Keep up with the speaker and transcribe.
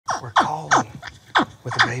We're calling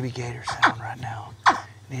with a baby gator sound right now. And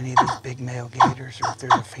any of these big male gators, or if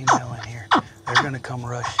there's a female in here, they're gonna come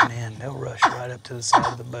rushing in. They'll rush right up to the side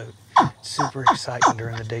of the boat. It's super exciting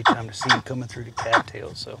during the daytime to see them coming through the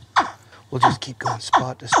cattails. So we'll just keep going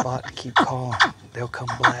spot to spot and keep calling. They'll come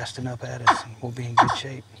blasting up at us and we'll be in good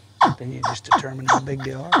shape. Then you just determine how big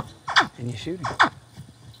they are and you shoot them.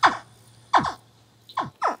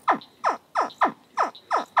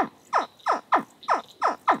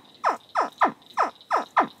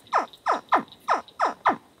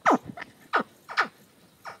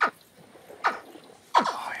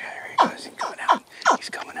 Oh yeah, there he goes. He's coming out. He's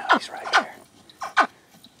coming out. He's right there.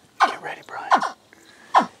 Get ready, Brian.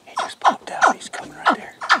 He just popped out. He's coming right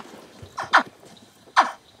there.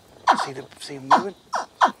 See him moving?